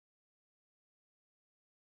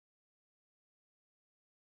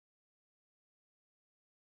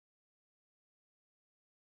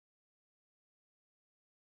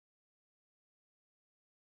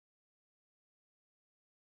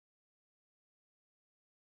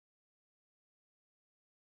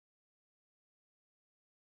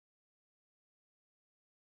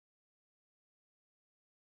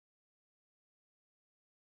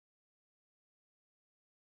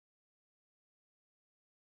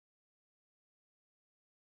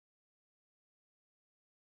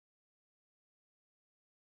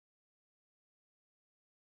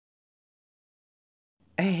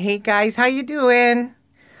Hey guys, how you doing?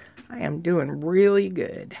 I am doing really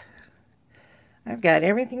good. I've got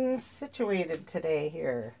everything situated today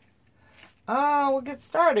here. Oh, we'll get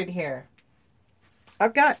started here.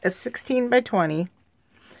 I've got a 16 by 20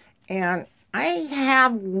 and I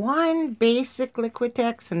have one basic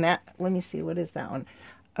Liquitex and that, let me see, what is that one?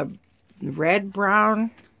 A red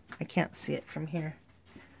brown. I can't see it from here.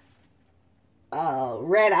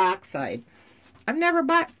 Red oxide. I've never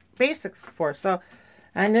bought basics before, so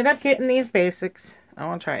I ended up getting these basics. I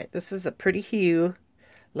want to try it. This is a pretty hue,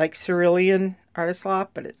 like Cerulean Artist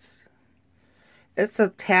Loft, but it's a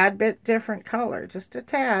tad bit different color, just a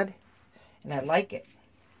tad, and I like it.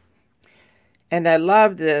 And I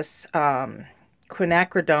love this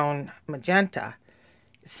Quinacridone magenta.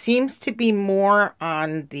 It seems to be more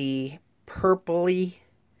on the purpley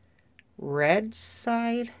red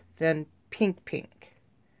side than pink.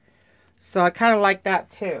 So I kind of like that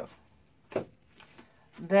too.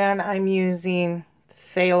 Then I'm using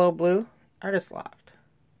Phthalo Blue Artist Loft.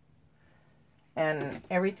 And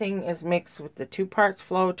everything is mixed with the 2 parts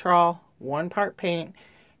Floetrol, 1 part paint,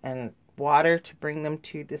 and water to bring them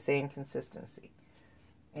to the same consistency.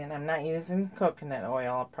 And I'm not using coconut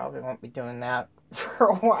oil. I probably won't be doing that for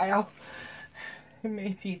a while.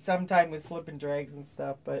 Maybe sometime with flip and drags and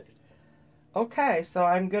stuff. But okay, so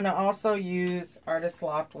I'm going to also use Artist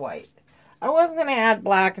Loft White. I was going to add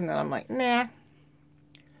black, and then I'm like, nah.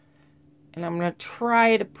 And I'm going to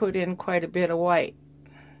try to put in quite a bit of white,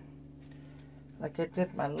 like I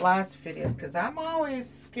did my last videos, because I'm always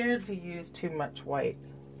scared to use too much white.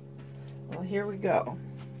 Well, here we go.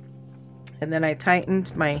 And then I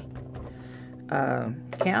tightened my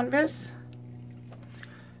canvas.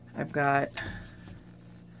 I've got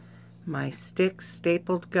my sticks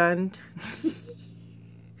stapled gun.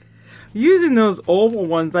 Using those oval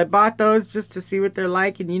ones. I bought those just to see what they're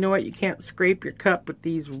like, and you know what? You can't scrape your cup with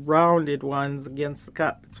these rounded ones against the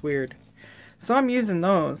cup. It's weird. So I'm using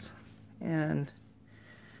those, and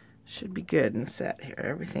should be good and set here.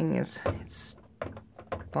 Everything is, it's,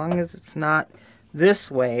 as long as it's not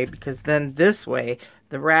this way, because then this way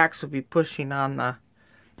the racks will be pushing on the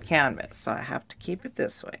canvas. So I have to keep it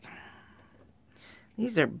this way.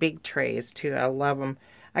 These are big trays too. I love them.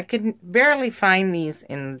 I can barely find these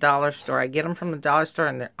in the dollar store. I get them from the dollar store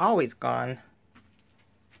and they're always gone.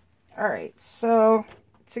 Alright, so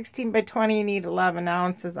 16 by 20, you need 11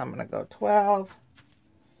 ounces. I'm going to go 12.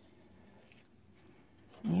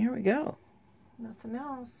 And here we go. Nothing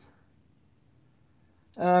else.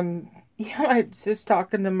 Yeah, I was just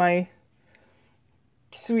talking to my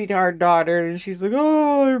sweetheart daughter, and she's like,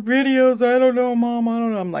 oh, her videos, I don't know, Mom, I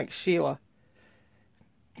don't know. I'm like, Sheila,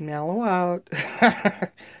 mellow out.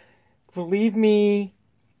 Believe me,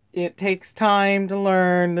 it takes time to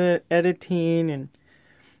learn the editing, and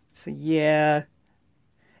so yeah.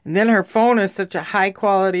 And then her phone is such a high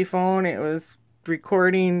quality phone, it was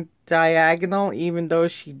recording diagonal, even though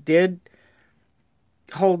she did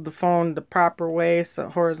hold the phone the proper way, so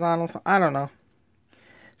horizontal. So I don't know.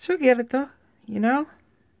 She'll get it though, you know?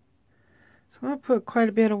 So I'll put quite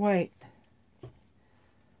a bit of white.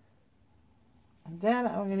 And then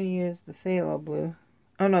I'm going to use the phthalo blue.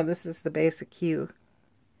 Oh no, this is the basic hue.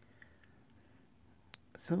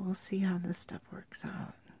 So we'll see how this stuff works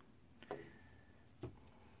out.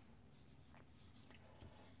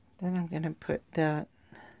 Then I'm going to put that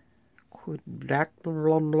black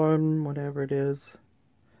whatever it is.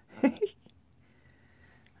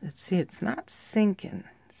 Let's see, it's not sinking,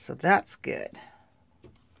 so that's good.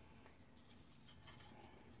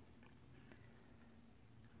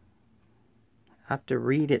 I have to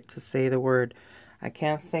read it to say the word. I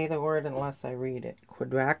can't say the word unless I read it.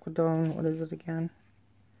 Quinacridone, what is it again?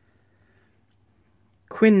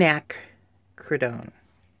 Quinacridone.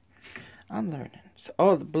 I'm learning. So,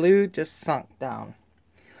 oh, the blue just sunk down.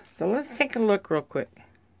 So let's take a look real quick.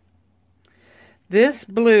 This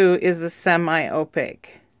blue is a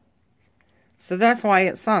semi-opaque. So that's why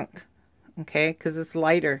it sunk. Okay, because it's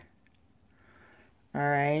lighter.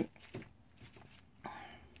 Alright.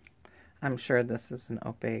 I'm sure this is an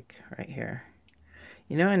opaque right here.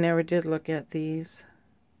 You know, I never did look at these.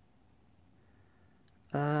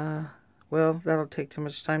 Well, that'll take too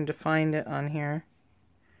much time to find it on here.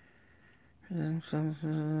 I'm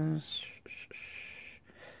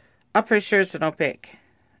pretty sure it's an opaque.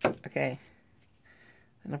 Okay.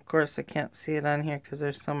 And of course I can't see it on here because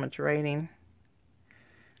there's so much writing.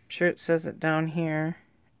 I'm sure it says it down here.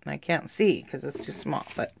 And I can't see because it's too small.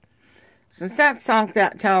 But since that sunk,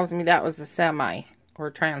 that tells me that was a semi.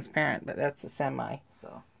 Or transparent, but that's a semi.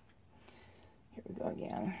 So here we go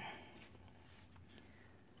again.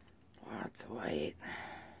 Lots of white.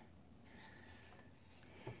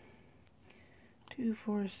 2,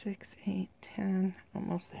 4, 6, 8, 10.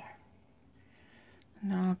 Almost there.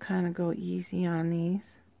 Now I'll kind of go easy on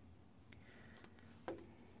these.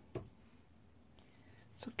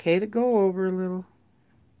 It's okay to go over a little.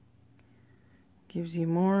 Gives you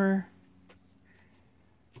more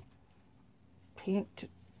paint.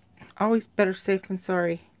 Always better safe than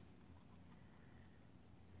sorry.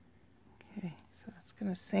 Okay, so that's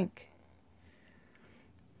gonna sink.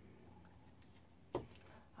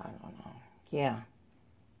 I don't know. Yeah.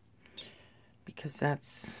 Because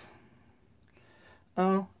that's...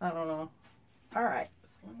 Oh, I don't know. Alright,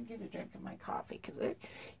 so let me get a drink of my coffee. Because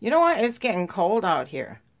you know what? It's getting cold out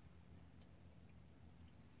here.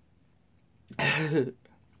 Out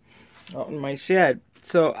in my shed.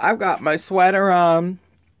 So I've got my sweater on,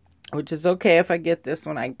 which is okay if I get this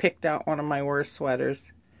one. I picked out one of my worst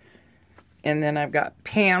sweaters. And then I've got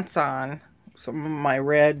pants on, some of my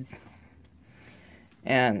red,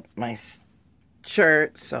 and my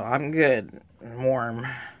shirt, so I'm good and warm.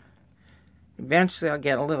 Eventually I'll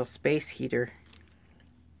get a little space heater.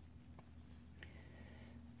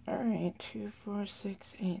 Alright, 2, 4, 6,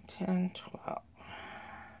 8, 10, 12.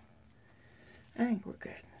 I think we're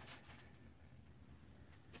good.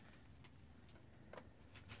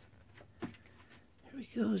 Here we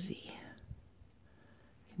go, Z.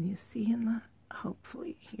 Can you see in the,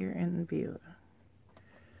 hopefully here in view.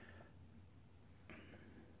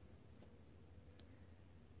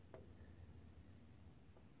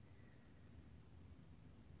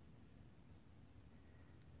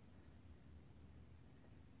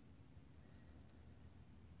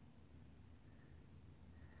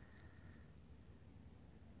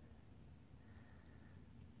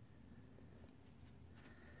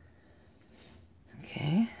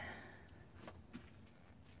 Okay.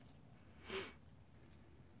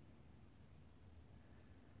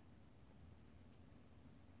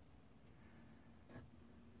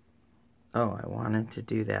 Oh, I wanted to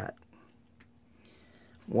do that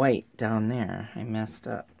white down there. I messed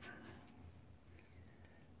up.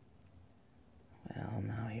 Well,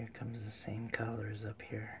 now here comes the same colors up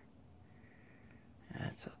here.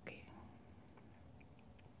 That's okay.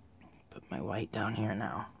 Put my white down here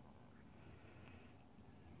now.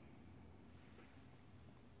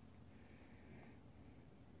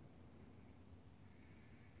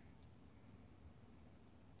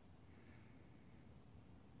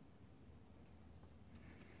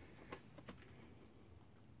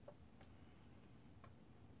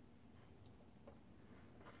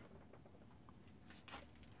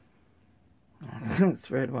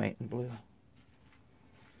 It's red, white, and blue.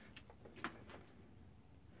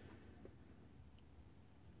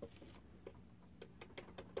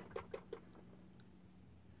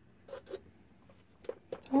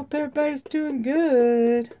 Hope everybody's doing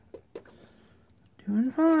good.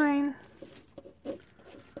 Doing fine.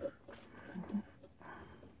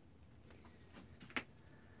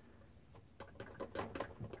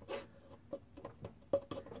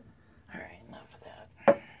 Alright, enough of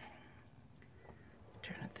that.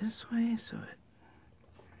 Turn it this way so it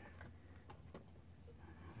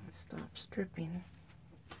stops dripping.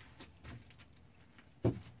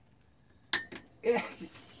 Get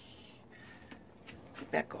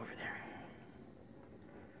back over there.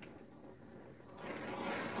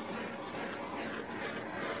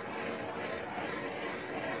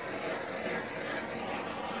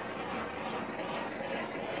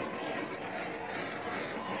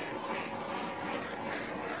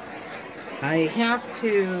 I have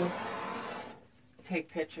to take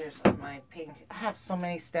pictures of my painting. I have so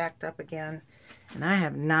many stacked up again, and I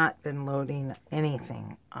have not been loading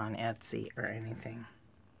anything on Etsy or anything.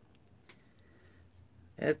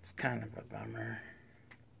 It's kind of a bummer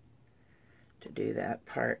to do that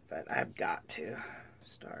part, but I've got to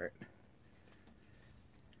start.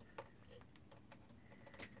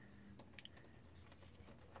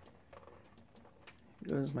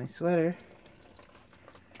 Here goes my sweater.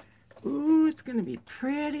 Ooh, it's gonna be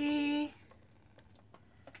pretty.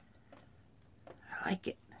 I like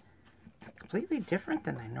it. It's completely different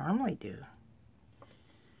than I normally do.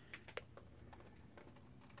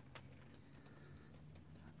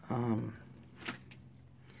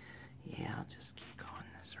 Yeah, I'll just keep going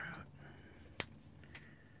this route.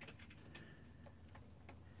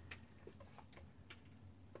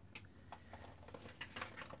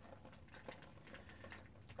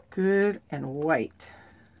 Good and white.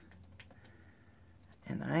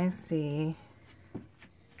 And I see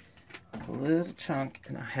a little chunk,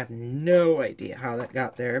 and I have no idea how that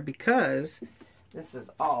got there because this is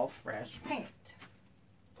all fresh paint.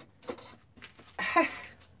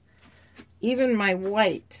 Even my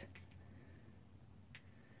white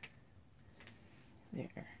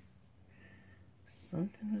There.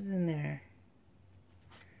 Something was in there.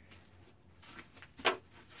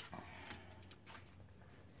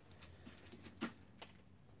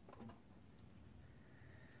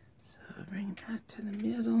 So bring it back to the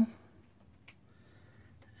middle. And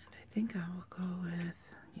I think I will go with,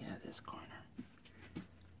 yeah, this corner.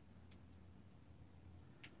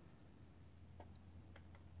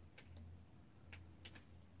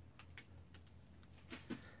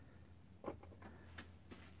 It's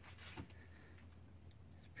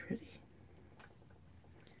pretty.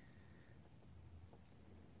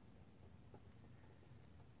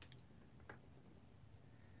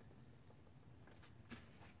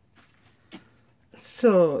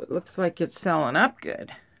 So it looks like it's selling up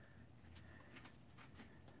good.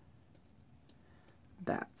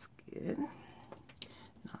 That's good.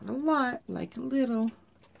 Not a lot, like a little.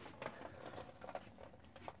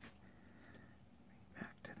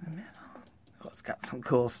 Back to the middle. Oh, it's got some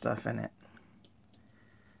cool stuff in it.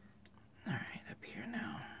 All right, up here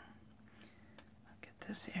now. Look at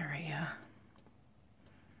this area.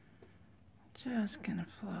 Just gonna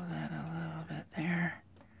flow that a little bit there.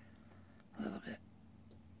 A little bit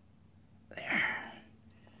there.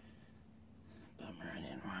 Bummer, I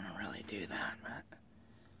didn't want to really do that, but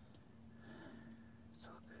it's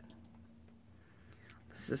all good.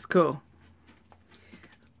 This is cool.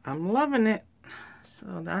 I'm loving it.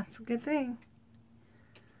 So that's a good thing.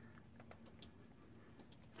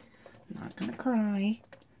 Not gonna cry.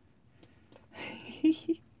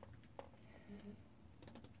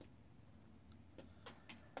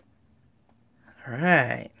 All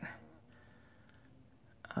right.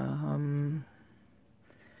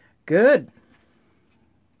 Good.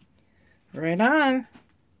 Right on.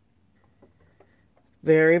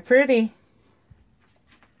 Very pretty.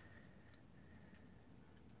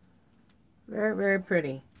 Very, very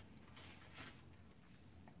pretty.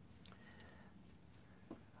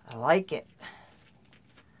 I like it.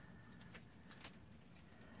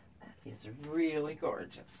 That is really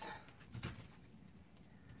gorgeous.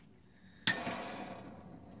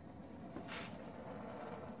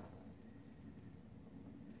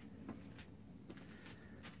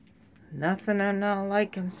 Nothing I'm not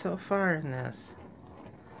liking so far in this.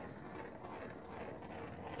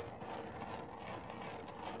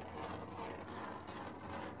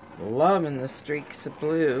 Loving the streaks of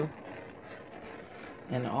blue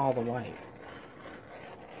and all the white.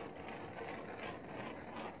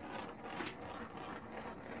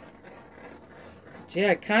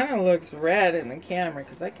 Yeah, it kind of looks red in the camera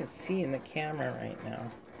because I can see in the camera right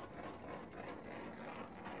now.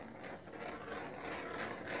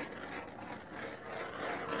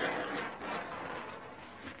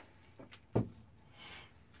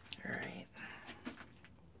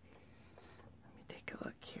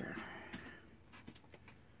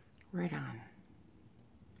 Right on.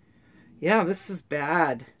 Yeah, this is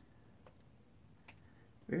bad.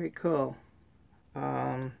 Very cool.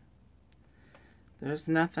 There's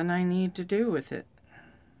nothing I need to do with it.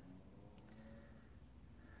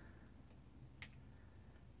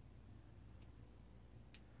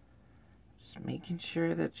 Just making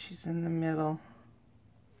sure that she's in the middle.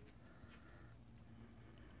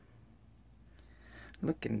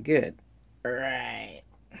 Looking good. All right.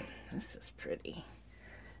 This is pretty.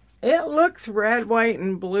 It looks red, white,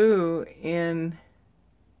 and blue in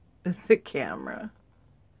the camera.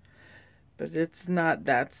 But it's not,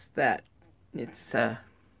 it's a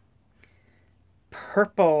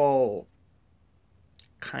purple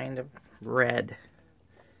kind of red,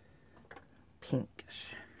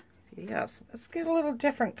 pinkish. Yeah, so let's get a little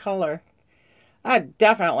different color. It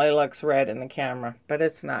definitely looks red in the camera, but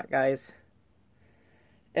it's not, guys.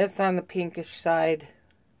 It's on the pinkish side,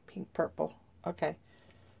 pink purple. Okay.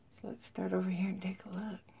 Let's start over here and take a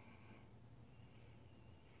look.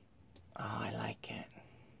 Oh, I like it.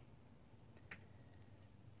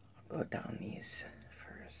 I'll go down these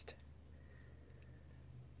first.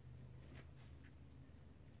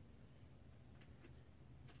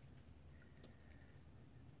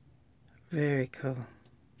 Very cool.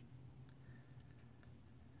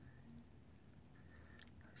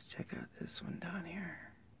 Let's check out this one down here.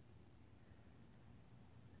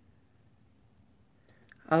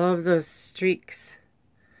 I love those streaks,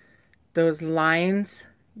 those lines,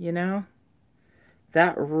 you know?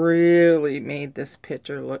 That really made this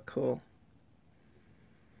picture look cool.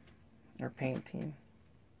 Or painting.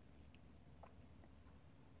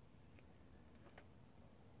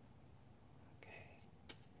 Okay.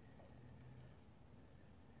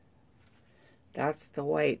 That's the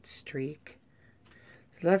white streak.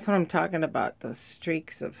 So that's what I'm talking about, those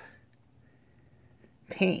streaks of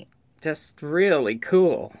paint. just really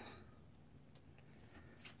cool.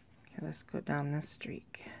 Okay, let's go down this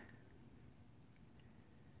streak.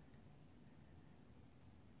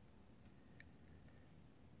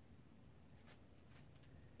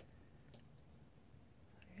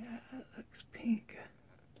 Yeah, that looks pink.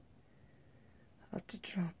 I'll have to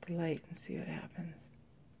turn off the light and see what happens.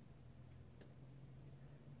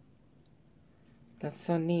 That's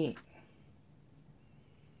so neat.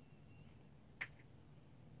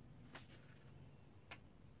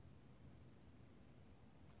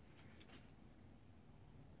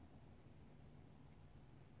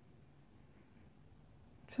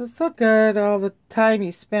 Feels so good all the time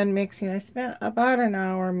you spend mixing. I spent about an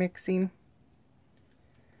hour mixing.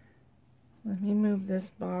 Let me move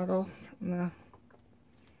this bottle from the...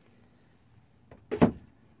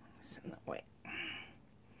 It's in the way.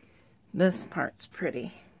 This part's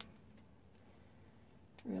pretty.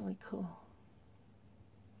 Really cool.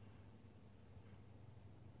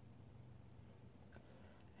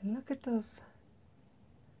 And look at those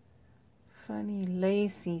funny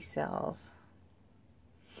lacy cells.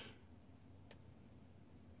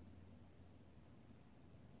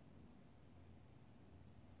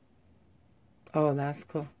 Oh, that's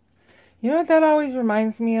cool. You know what that always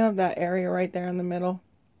reminds me of? That area right there in the middle.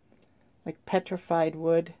 Like petrified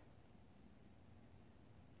wood.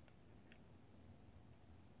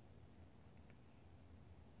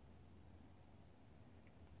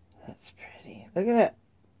 That's pretty. Look at that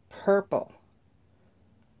purple.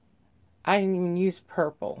 I didn't even use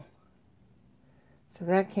purple. So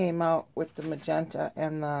that came out with the magenta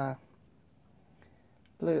and the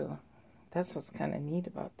blue. That's what's kind of neat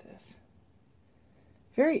about this.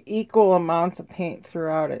 Very equal amounts of paint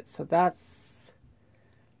throughout it, so that's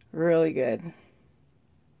really good.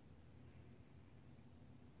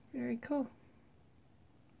 Very cool.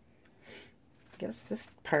 I guess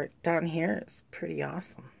this part down here is pretty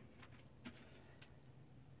awesome.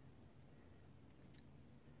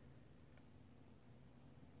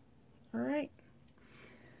 All right.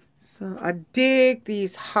 So I dig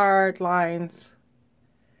these hard lines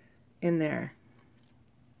in there.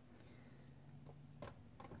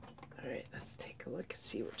 Alright, let's take a look and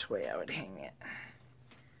see which way I would hang it.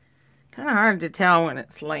 Kind of hard to tell when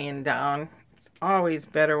it's laying down. It's always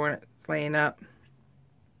better when it's laying up.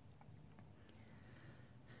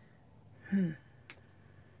 Can't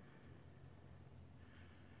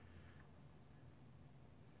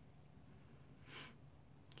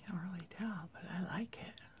really tell, but I like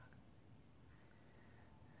it.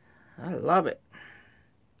 I love it.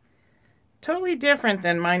 Totally different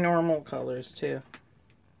than my normal colors too.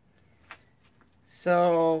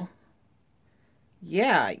 So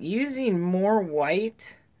yeah, using more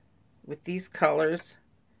white with these colors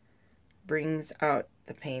brings out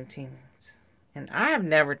the paintings. And I have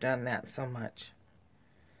never done that so much.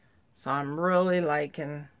 So I'm really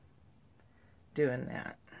liking doing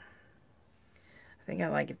that. I think I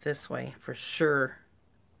like it this way for sure.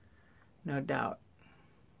 No doubt.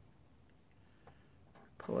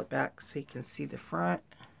 Pull it back so you can see the front.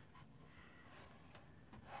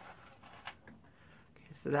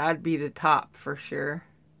 Okay, so that'd be the top for sure.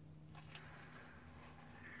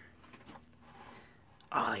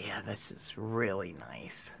 Oh yeah, this is really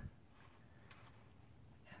nice.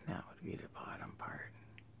 And that would be the bottom part.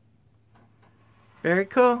 Very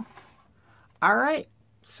cool. All right,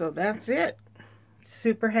 so that's it.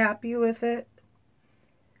 Super happy with it.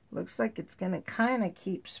 Looks like it's going to kind of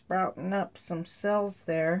keep sprouting up some cells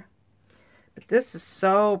there. But this is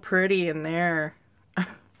so pretty in there.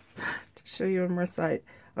 To show you one more side.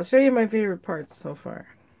 I'll show you my favorite parts so far.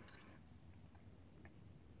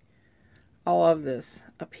 All of this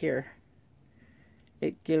up here.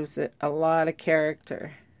 It gives it a lot of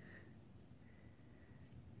character.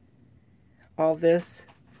 All this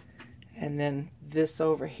and then this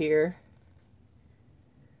over here.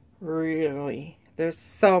 Really, there's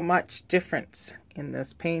so much difference in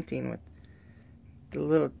this painting with the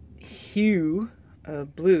little hue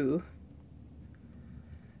of blue.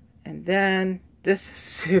 And then this is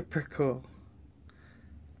super cool.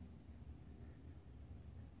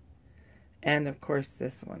 And of course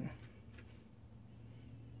this one.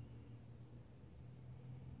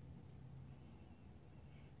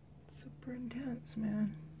 Super intense,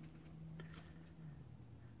 man.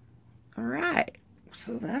 All right,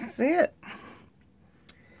 so that's it.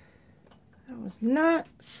 That was not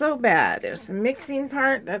so bad. There's the mixing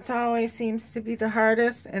part. That's always seems to be the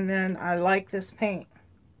hardest. And then I like this paint.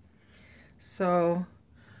 So,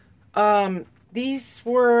 these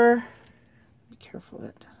were, be careful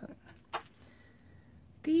that doesn't,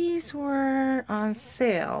 these were on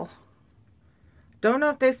sale Don't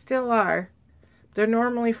know if they still are. They're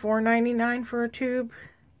normally $4.99 for a tube.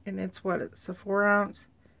 And it's what? It's a 4 ounce.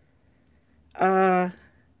 It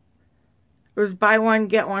was buy one,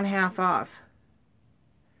 get one half off.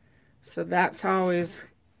 So that's always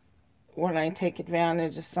when I take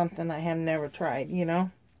advantage of something I have never tried, you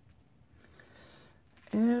know.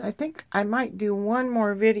 And I think I might do one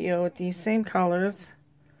more video with these same colors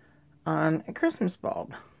on a Christmas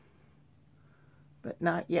bulb. But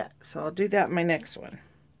not yet. So I'll do that in my next one.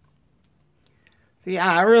 So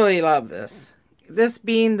yeah, I really love this. This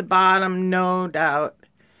being the bottom, no doubt.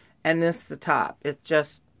 And this the top. It's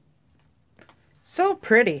just so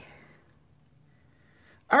pretty.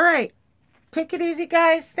 Alright. Take it easy,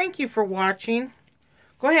 guys. Thank you for watching.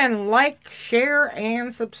 Go ahead and like, share,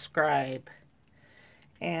 and subscribe.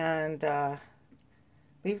 And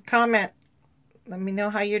leave a comment. Let me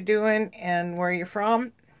know how you're doing and where you're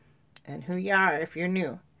from and who you are if you're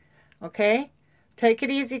new. Okay? Take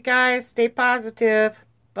it easy, guys. Stay positive.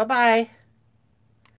 Bye-bye.